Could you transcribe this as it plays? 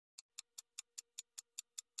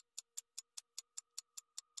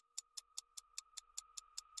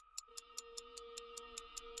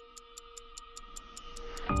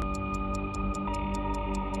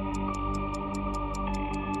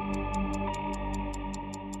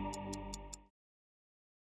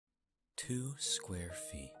2 square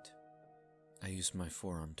feet. I used my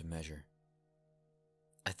forearm to measure.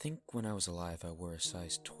 I think when I was alive I wore a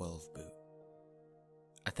size 12 boot.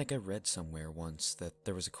 I think I read somewhere once that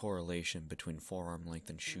there was a correlation between forearm length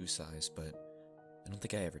and shoe size, but I don't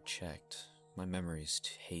think I ever checked. My memory's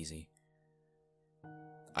too hazy.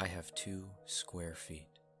 I have 2 square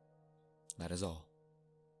feet. That is all.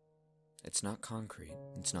 It's not concrete,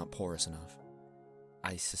 it's not porous enough.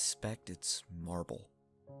 I suspect it's marble.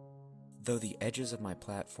 Though the edges of my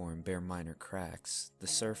platform bear minor cracks, the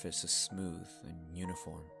surface is smooth and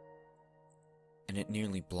uniform, and it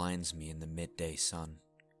nearly blinds me in the midday sun.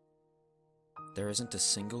 There isn't a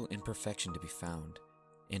single imperfection to be found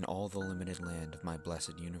in all the limited land of my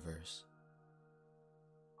blessed universe.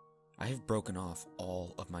 I have broken off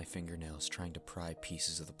all of my fingernails trying to pry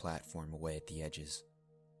pieces of the platform away at the edges.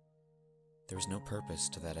 There was no purpose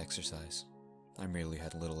to that exercise. I merely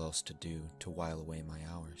had little else to do to while away my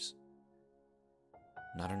hours.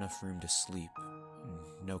 Not enough room to sleep,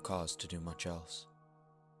 and no cause to do much else.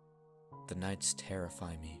 The nights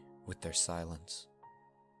terrify me with their silence.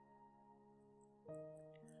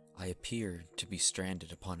 I appear to be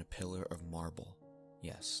stranded upon a pillar of marble.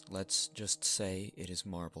 Yes, let's just say it is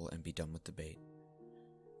marble and be done with debate.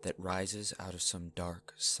 That rises out of some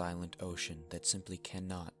dark, silent ocean that simply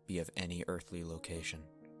cannot be of any earthly location.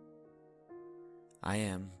 I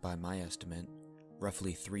am, by my estimate,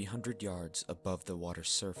 roughly 300 yards above the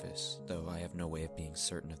water's surface, though I have no way of being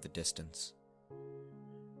certain of the distance.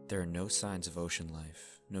 There are no signs of ocean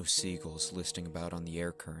life, no seagulls listing about on the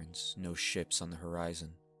air currents, no ships on the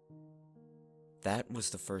horizon. That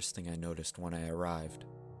was the first thing I noticed when I arrived.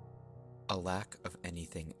 A lack of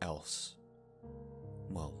anything else.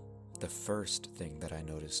 Well, the first thing that I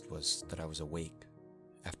noticed was that I was awake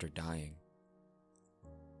after dying.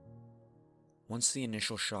 Once the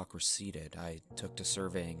initial shock receded, I took to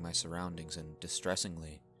surveying my surroundings, and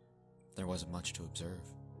distressingly, there wasn't much to observe.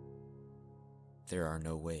 There are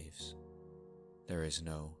no waves. There is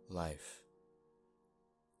no life.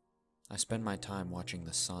 I spend my time watching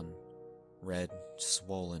the sun, red,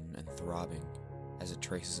 swollen, and throbbing, as it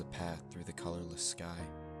traces a path through the colorless sky.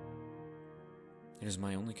 It is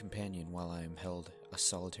my only companion while I am held a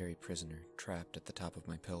solitary prisoner trapped at the top of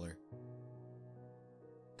my pillar.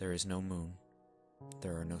 There is no moon.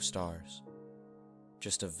 There are no stars.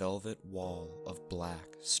 Just a velvet wall of black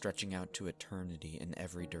stretching out to eternity in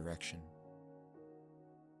every direction.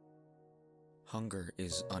 Hunger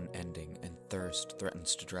is unending and thirst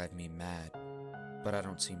threatens to drive me mad, but I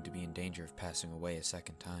don't seem to be in danger of passing away a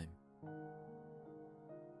second time.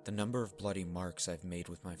 The number of bloody marks I've made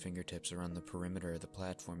with my fingertips around the perimeter of the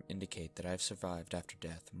platform indicate that I've survived after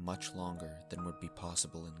death much longer than would be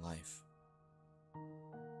possible in life.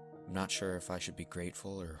 I'm not sure if I should be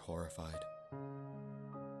grateful or horrified.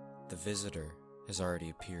 The visitor has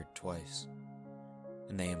already appeared twice,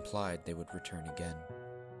 and they implied they would return again.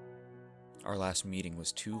 Our last meeting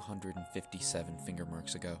was 257 finger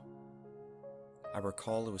marks ago. I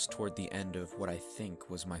recall it was toward the end of what I think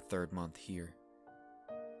was my 3rd month here.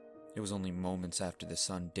 It was only moments after the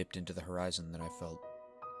sun dipped into the horizon that I felt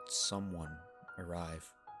someone arrive.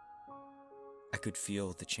 I could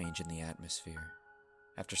feel the change in the atmosphere.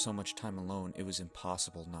 After so much time alone, it was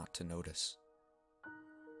impossible not to notice.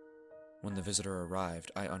 When the visitor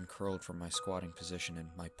arrived, I uncurled from my squatting position and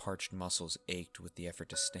my parched muscles ached with the effort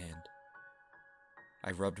to stand.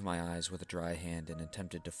 I rubbed my eyes with a dry hand and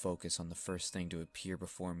attempted to focus on the first thing to appear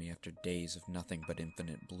before me after days of nothing but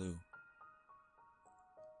infinite blue.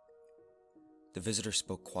 The visitor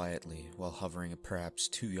spoke quietly while hovering at perhaps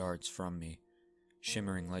 2 yards from me,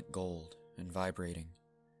 shimmering like gold and vibrating.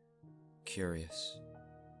 Curious.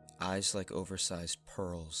 Eyes like oversized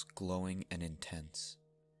pearls, glowing and intense.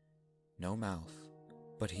 No mouth,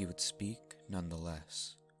 but he would speak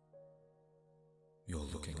nonetheless. You're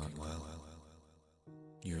looking unwell.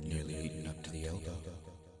 You're nearly eaten up to the elbow.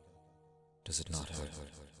 Does it not hurt?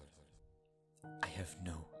 I have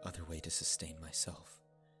no other way to sustain myself.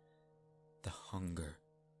 The hunger.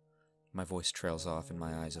 My voice trails off and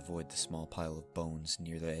my eyes avoid the small pile of bones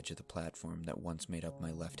near the edge of the platform that once made up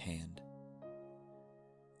my left hand.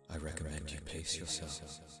 I recommend you pace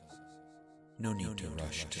yourself. No need to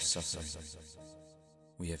rush to suffering.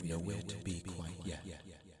 We have nowhere to be quite yet.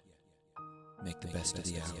 Make the best of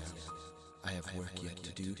the hour. I have work yet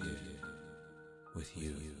to do here with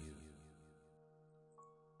you.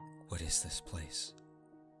 What is this place?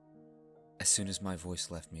 As soon as my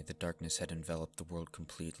voice left me, the darkness had enveloped the world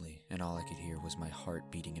completely, and all I could hear was my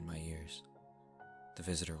heart beating in my ears. The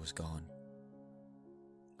visitor was gone.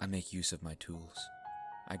 I make use of my tools.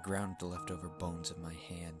 I ground the leftover bones of my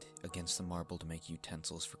hand against the marbled make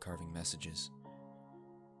utensils for carving messages.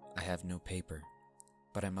 I have no paper,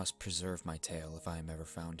 but I must preserve my tale if I am ever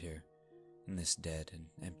found here, in this dead and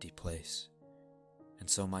empty place. And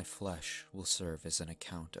so my flesh will serve as an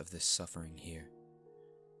account of this suffering here.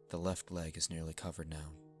 The left leg is nearly covered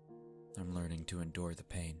now. I'm learning to endure the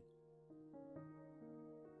pain.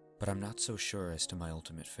 But I'm not so sure as to my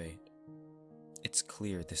ultimate fate. It's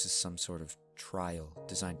clear this is some sort of trial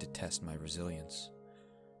designed to test my resilience,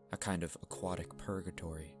 a kind of aquatic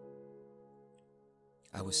purgatory.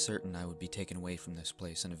 I was certain I would be taken away from this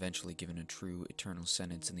place and eventually given a true eternal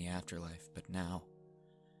sentence in the afterlife, but now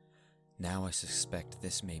I suspect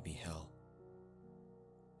this may be hell,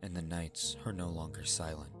 and the nights are no longer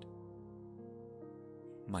silent.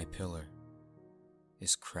 My pillar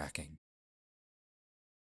is cracking.